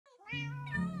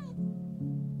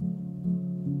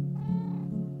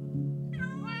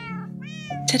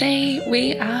Today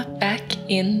we are back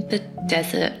in the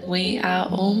desert. We are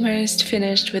almost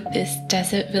finished with this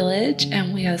desert village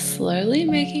and we are slowly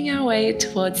making our way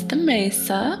towards the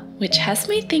mesa, which has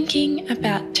me thinking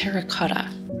about terracotta.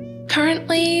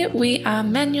 Currently we are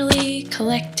manually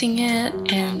collecting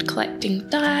it and collecting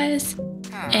dyes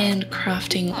and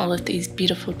crafting all of these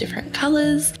beautiful different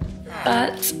colors,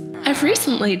 but I've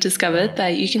recently discovered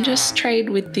that you can just trade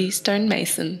with the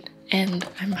stonemason. And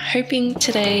I'm hoping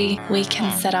today we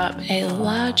can set up a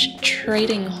large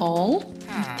trading hall.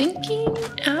 I'm thinking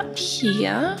out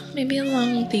here, maybe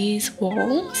along these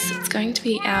walls. It's going to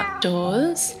be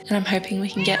outdoors and I'm hoping we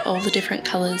can get all the different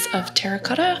colors of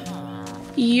terracotta.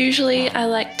 Usually I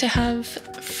like to have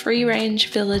free range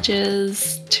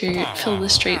villages to fill the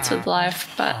streets with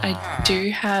life, but I do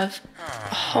have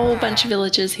a whole bunch of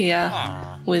villages here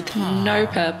with no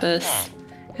purpose.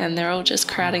 And they're all just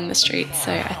crowding the streets,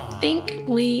 so I think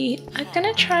we are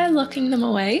gonna try locking them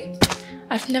away.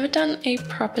 I've never done a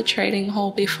proper trading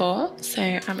hall before,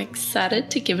 so I'm excited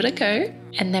to give it a go.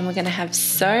 And then we're gonna have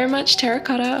so much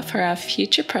terracotta for our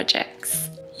future projects.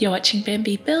 You're watching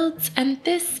Bambi Builds, and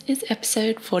this is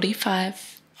episode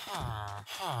 45.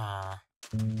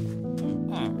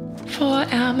 For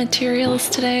our materials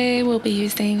today, we'll be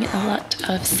using a lot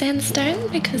of sandstone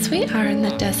because we are in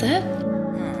the desert.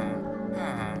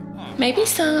 Maybe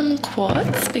some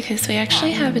quartz because we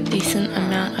actually have a decent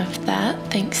amount of that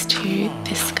thanks to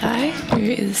this guy who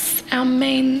is our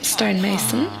main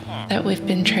stonemason that we've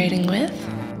been trading with.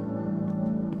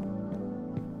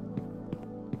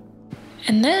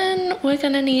 And then we're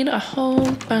going to need a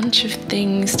whole bunch of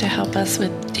things to help us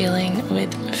with dealing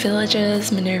with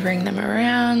villagers, maneuvering them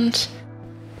around.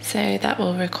 So that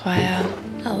will require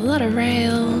a lot of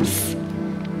rails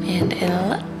and a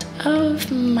lot of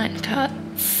minecarts.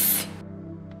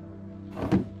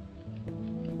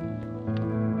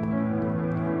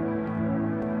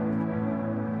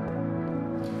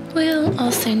 We'll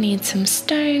also need some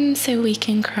stone so we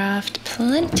can craft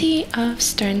plenty of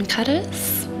stone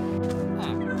cutters.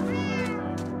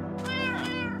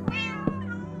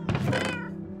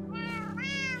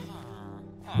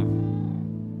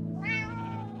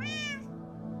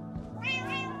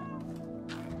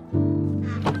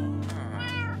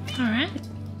 Alright,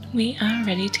 we are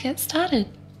ready to get started.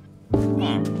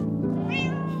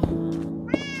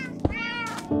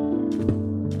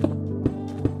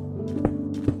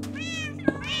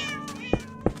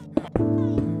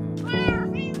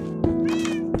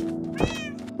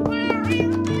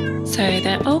 So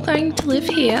they're all going to live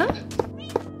here.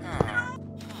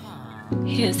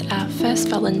 Here's our first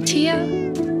volunteer.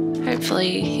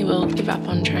 Hopefully he will give up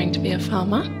on trying to be a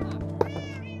farmer.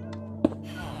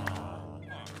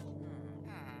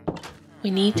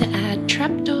 We need to add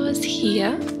trapdoors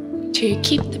here to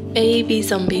keep the baby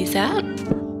zombies out.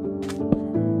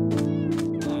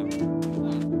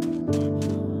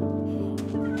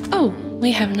 Oh,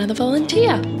 we have another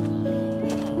volunteer.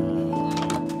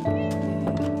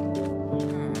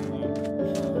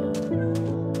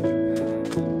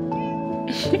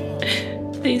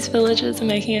 These villagers are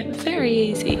making it very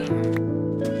easy.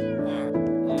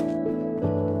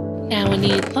 Now we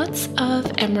need lots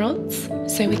of emeralds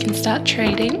so we can start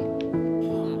trading.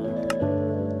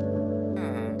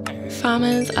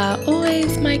 Farmers are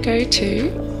always my go-to.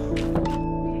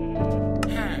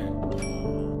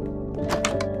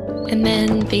 And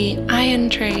then the iron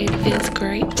trade is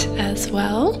great as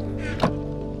well.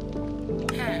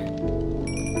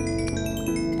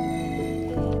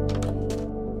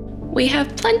 We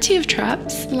have plenty of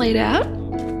traps laid out,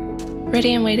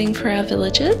 ready and waiting for our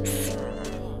villagers.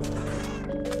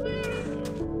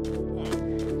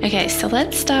 Okay, so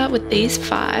let's start with these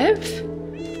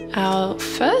 5. Our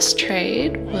first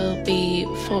trade will be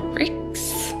for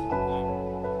bricks,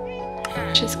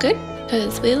 which is good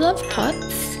because we love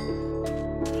pots.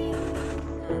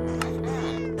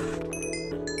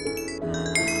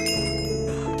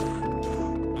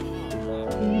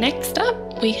 Next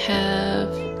up, we have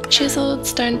chiseled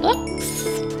stone blocks.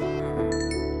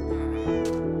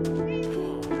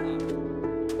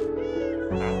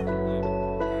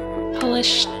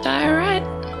 Polished diorite.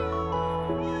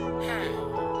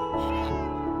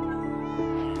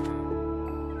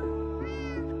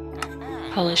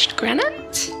 Polished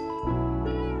granite.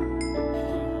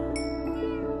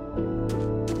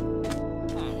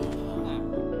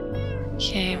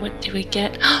 Okay, what do we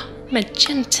get?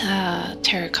 Magenta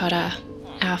terracotta.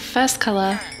 Our first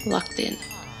color locked in.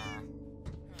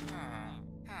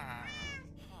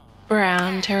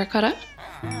 Brown terracotta.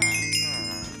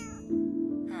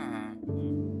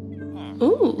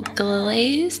 Ooh,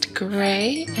 glazed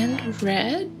grey and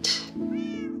red.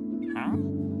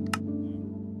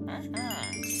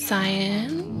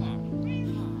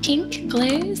 cyan, pink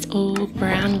glaze, or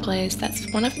brown glaze. That's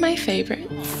one of my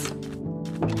favorites.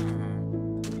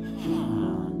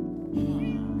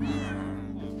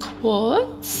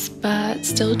 Quartz, but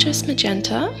still just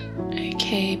magenta.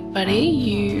 Okay, buddy,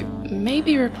 you may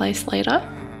be replaced later.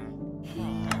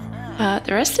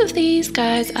 The rest of these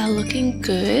guys are looking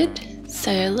good,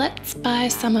 so let's buy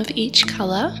some of each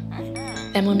color.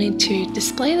 Then we'll need to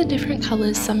display the different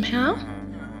colors somehow.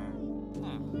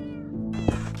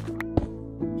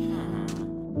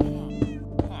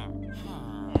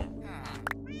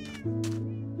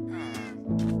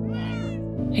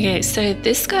 Okay, so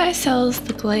this guy sells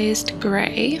the glazed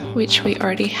grey, which we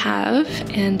already have,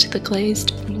 and the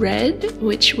glazed red,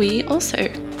 which we also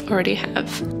already have.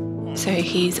 So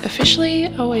he's officially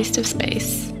a waste of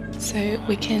space. So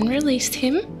we can release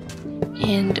him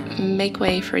and make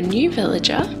way for a new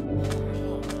villager.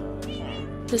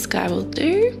 This guy will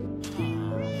do.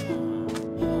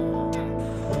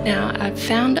 Now I've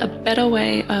found a better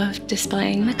way of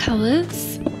displaying the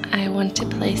colours. I want to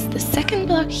place the second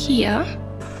block here,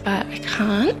 but I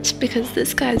can't because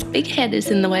this guy's big head is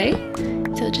in the way.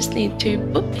 So I just need to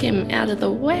boop him out of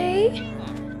the way.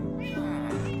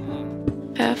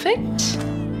 Perfect.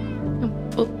 I'll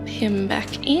boop him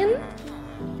back in.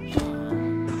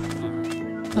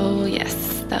 Oh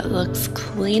yes, that looks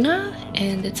cleaner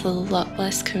and it's a lot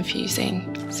less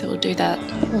confusing. So we'll do that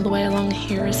all the way along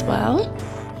here as well.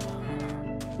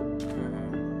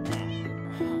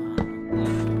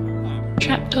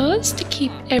 Trapdoors to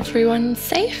keep everyone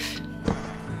safe.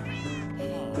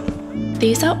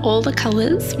 These are all the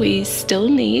colours we still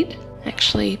need.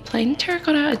 Actually, plain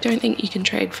terracotta I don't think you can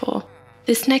trade for.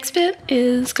 This next bit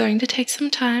is going to take some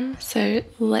time, so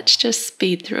let's just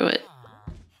speed through it.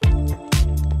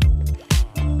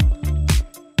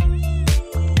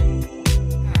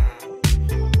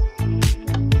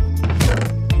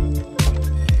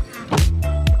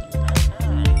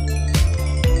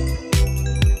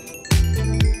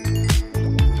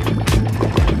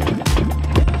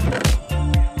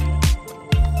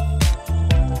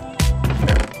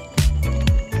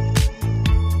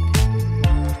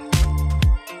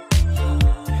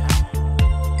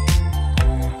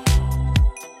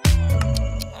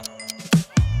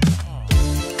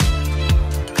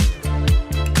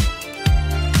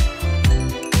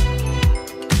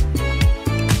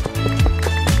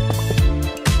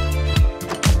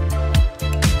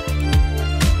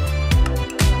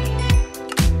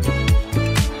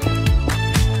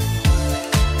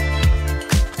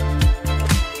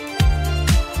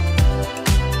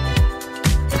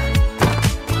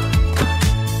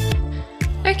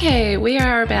 Okay, we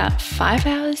are about 5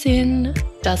 hours in,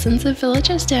 dozens of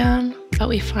villagers down, but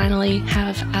we finally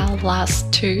have our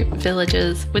last 2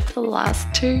 villagers with the last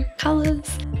 2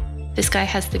 colours. This guy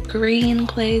has the green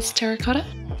glazed terracotta,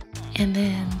 and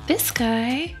then this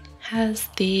guy has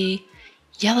the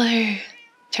yellow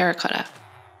terracotta.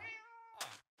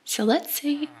 So let's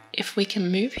see if we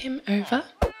can move him over.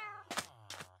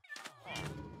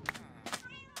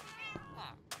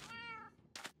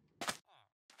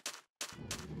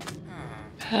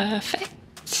 Perfect.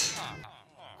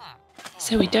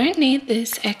 So we don't need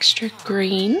this extra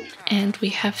green, and we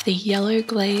have the yellow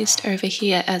glazed over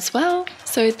here as well.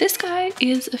 So this guy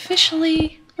is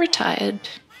officially retired.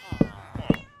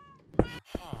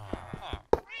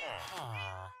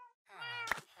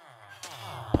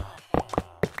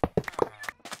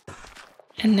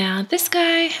 And now this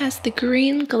guy has the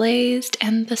green glazed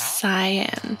and the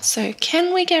cyan. So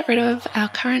can we get rid of our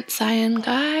current cyan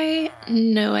guy?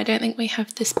 No, I don't think we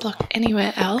have this block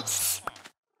anywhere else.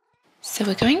 So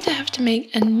we're going to have to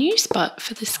make a new spot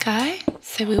for this guy.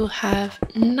 So we will have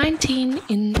 19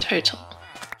 in total.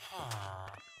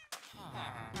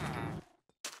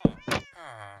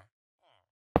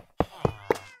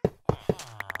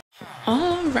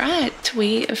 Alright,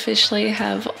 we officially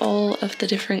have all of the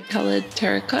different coloured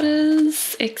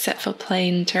terracottas except for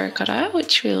plain terracotta,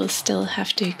 which we will still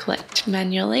have to collect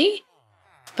manually.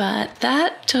 But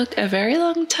that took a very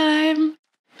long time,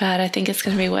 but I think it's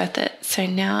going to be worth it. So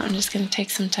now I'm just going to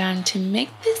take some time to make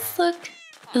this look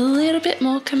a little bit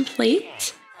more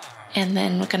complete. And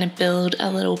then we're going to build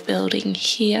a little building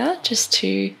here just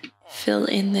to fill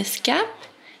in this gap.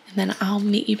 And then I'll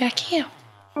meet you back here.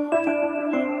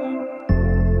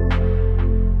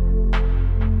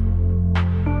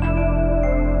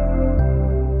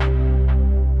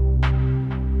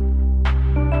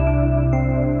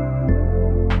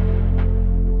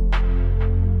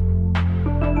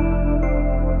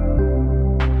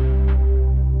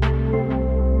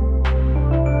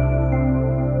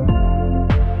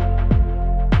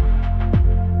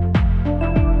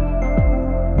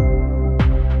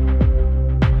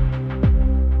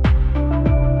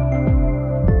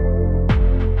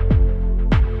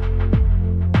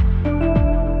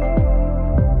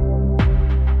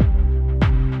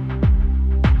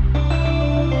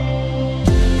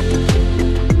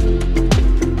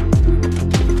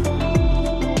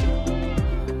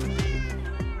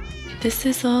 this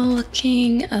is all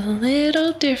looking a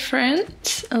little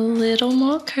different, a little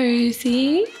more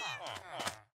cozy,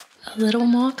 a little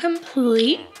more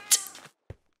complete.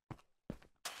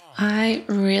 I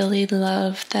really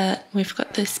love that we've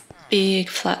got this big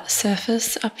flat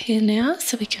surface up here now,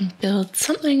 so we can build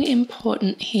something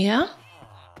important here.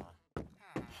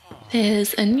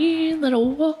 There's a new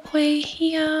little walkway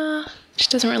here, which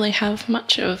doesn't really have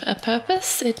much of a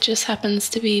purpose. It just happens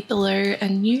to be below a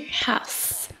new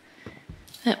house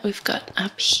that we've got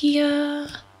up here.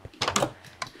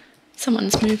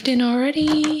 Someone's moved in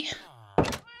already.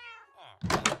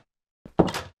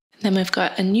 Then we've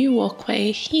got a new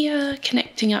walkway here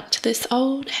connecting up to this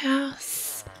old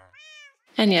house.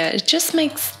 And yeah, it just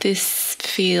makes this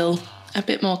feel a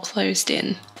bit more closed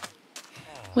in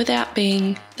without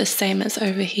being the same as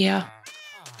over here,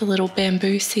 the little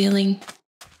bamboo ceiling.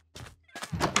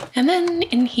 And then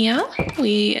in here,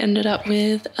 we ended up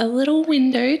with a little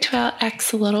window to our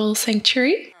axolotl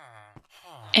sanctuary.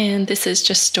 And this is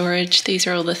just storage. These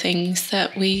are all the things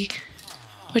that we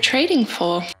were trading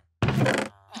for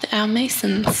with our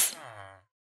masons.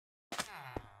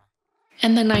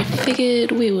 And then I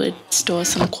figured we would store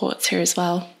some quartz here as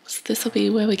well. So this will be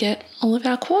where we get all of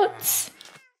our quartz.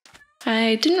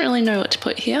 I didn't really know what to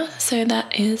put here, so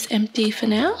that is empty for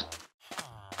now.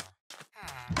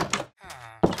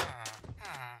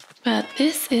 But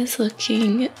this is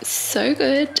looking so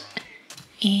good.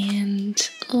 And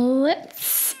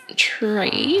let's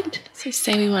trade. So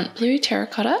say we want blue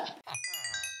terracotta.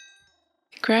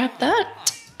 Grab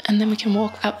that, and then we can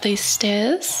walk up these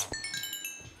stairs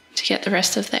to get the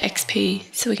rest of the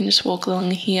XP, so we can just walk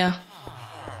along here,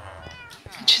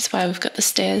 which is why we've got the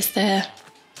stairs there.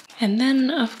 And then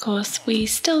of course we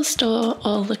still store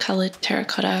all the coloured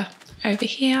terracotta over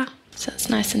here, so it's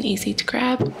nice and easy to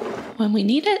grab when we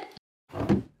need it.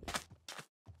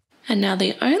 And now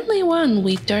the only one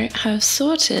we don't have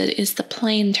sorted is the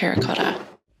plain terracotta.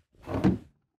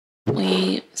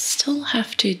 We still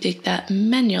have to dig that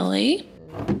manually,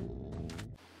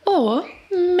 or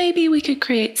maybe we could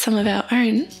create some of our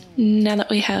own now that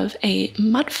we have a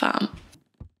mud farm.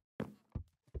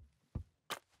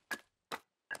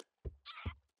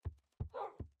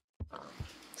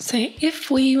 So if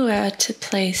we were to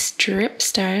place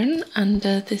dripstone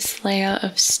under this layer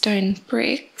of stone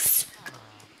bricks,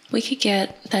 we could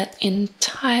get that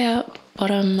entire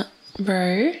bottom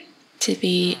row to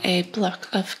be a block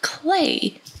of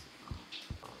clay.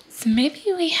 So maybe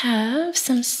we have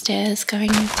some stairs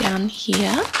going down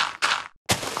here.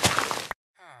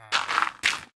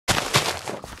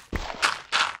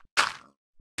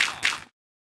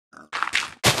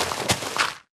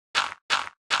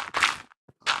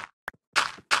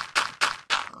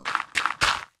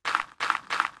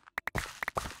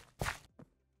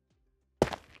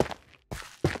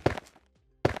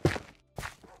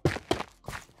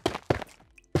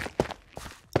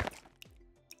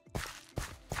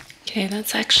 Okay,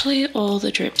 that's actually all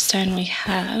the dripstone we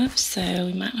have, so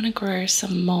we might want to grow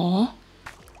some more.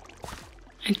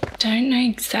 I don't know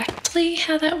exactly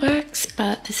how that works,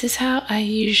 but this is how I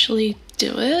usually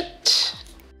do it.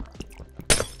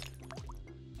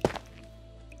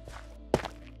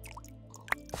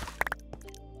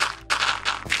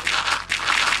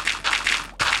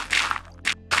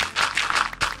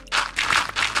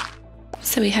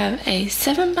 So we have a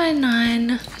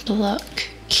 7x9 block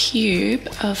cube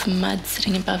of mud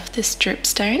sitting above this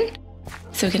dripstone.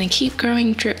 So we're going to keep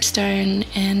growing dripstone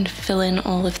and fill in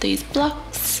all of these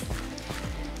blocks.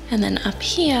 And then up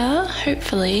here,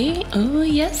 hopefully, oh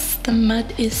yes, the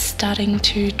mud is starting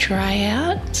to dry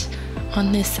out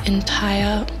on this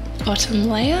entire bottom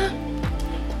layer.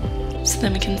 So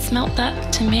then we can smelt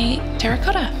that to make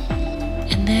terracotta.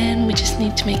 And then we just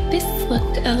need to make this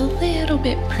look a little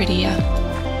bit prettier.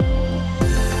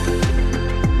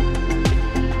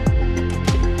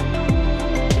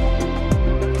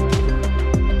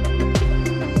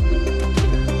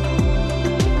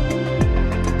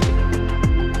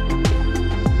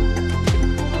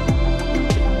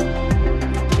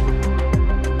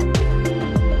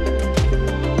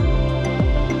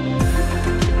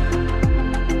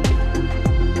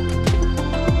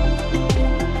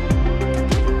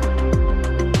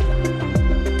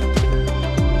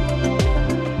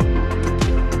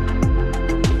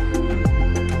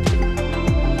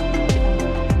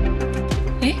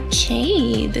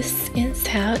 Okay, this is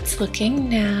how it's looking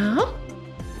now.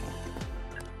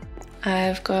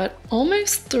 I've got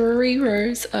almost 3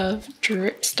 rows of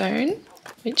dripstone,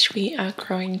 which we are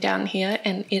growing down here,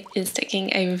 and it is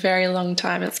taking a very long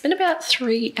time. It's been about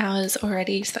 3 hours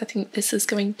already, so I think this is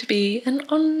going to be an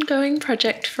ongoing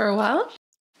project for a while.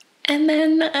 And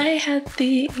then I had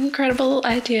the incredible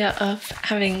idea of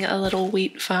having a little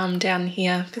wheat farm down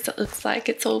here because it looks like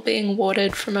it's all being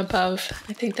watered from above.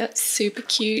 I think that's super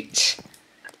cute.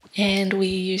 And we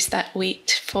use that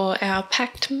wheat for our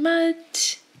packed mud.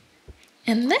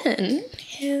 And then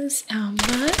here's our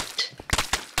mud.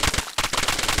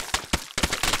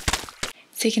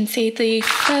 So you can see the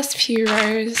first few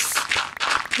rows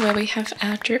where we have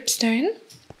our dripstone.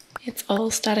 It's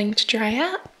all starting to dry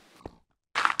out.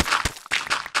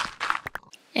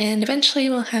 And eventually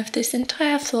we'll have this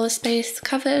entire floor space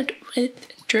covered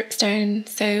with dripstone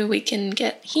so we can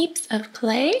get heaps of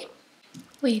clay.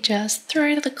 We just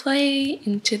throw the clay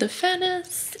into the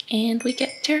furnace and we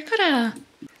get terracotta.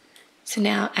 So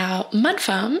now our mud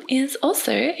farm is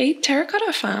also a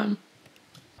terracotta farm.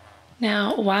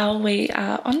 Now, while we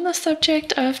are on the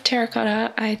subject of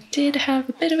terracotta, I did have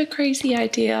a bit of a crazy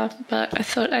idea, but I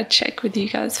thought I'd check with you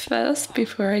guys first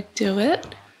before I do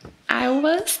it. I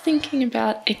was thinking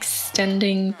about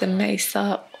extending the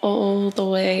mesa all the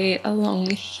way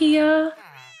along here.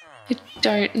 I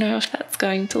don't know if that's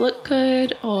going to look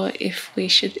good or if we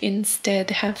should instead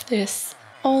have this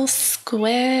all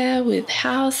square with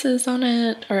houses on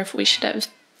it, or if we should have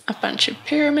a bunch of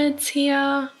pyramids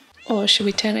here. Or should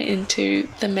we turn it into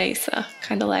the mesa,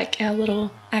 kind of like our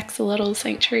little axolotl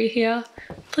sanctuary here?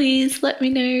 Please let me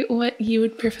know what you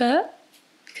would prefer,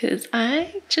 because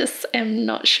I just am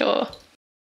not sure.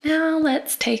 Now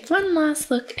let's take one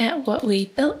last look at what we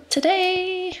built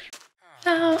today.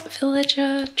 Our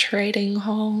villager trading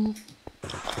hall.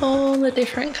 All the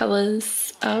different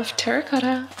colours of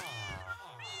terracotta.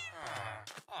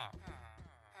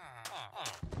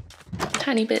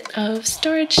 Tiny bit of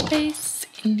storage space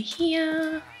in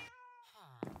here.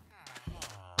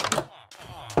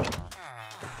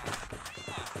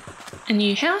 A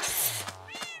new house.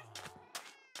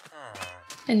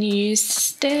 A new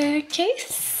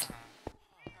staircase.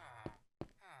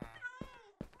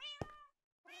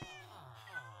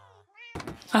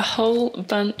 A whole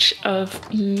bunch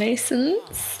of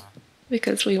masons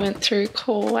because we went through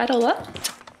quite a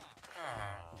lot.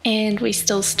 And we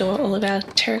still store all of our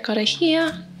terracotta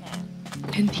here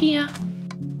and here.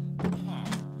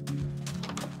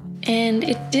 And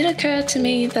it did occur to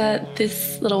me that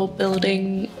this little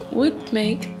building would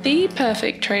make the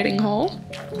perfect trading hall,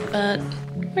 but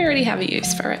we already have a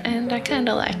use for it and I kind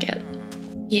of like it.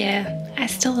 Yeah, I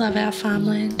still love our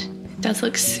farmland. It does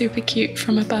look super cute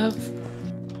from above.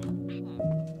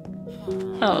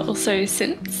 Oh, also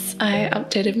since I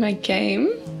updated my game,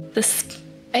 the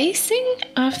spacing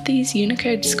of these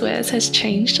Unicode squares has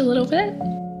changed a little bit.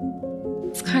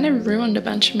 It's kind of ruined a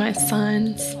bunch of my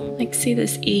signs. Like, see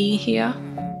this E here?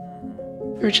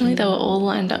 Originally they were all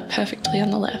lined up perfectly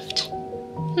on the left.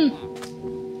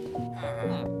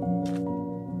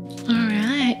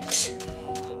 Alright.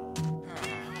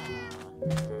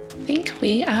 I think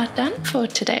we are done for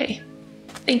today.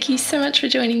 Thank you so much for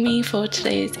joining me for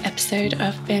today's episode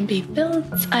of Bambi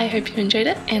Builds. I hope you enjoyed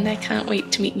it and I can't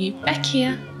wait to meet you back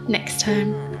here next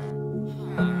time.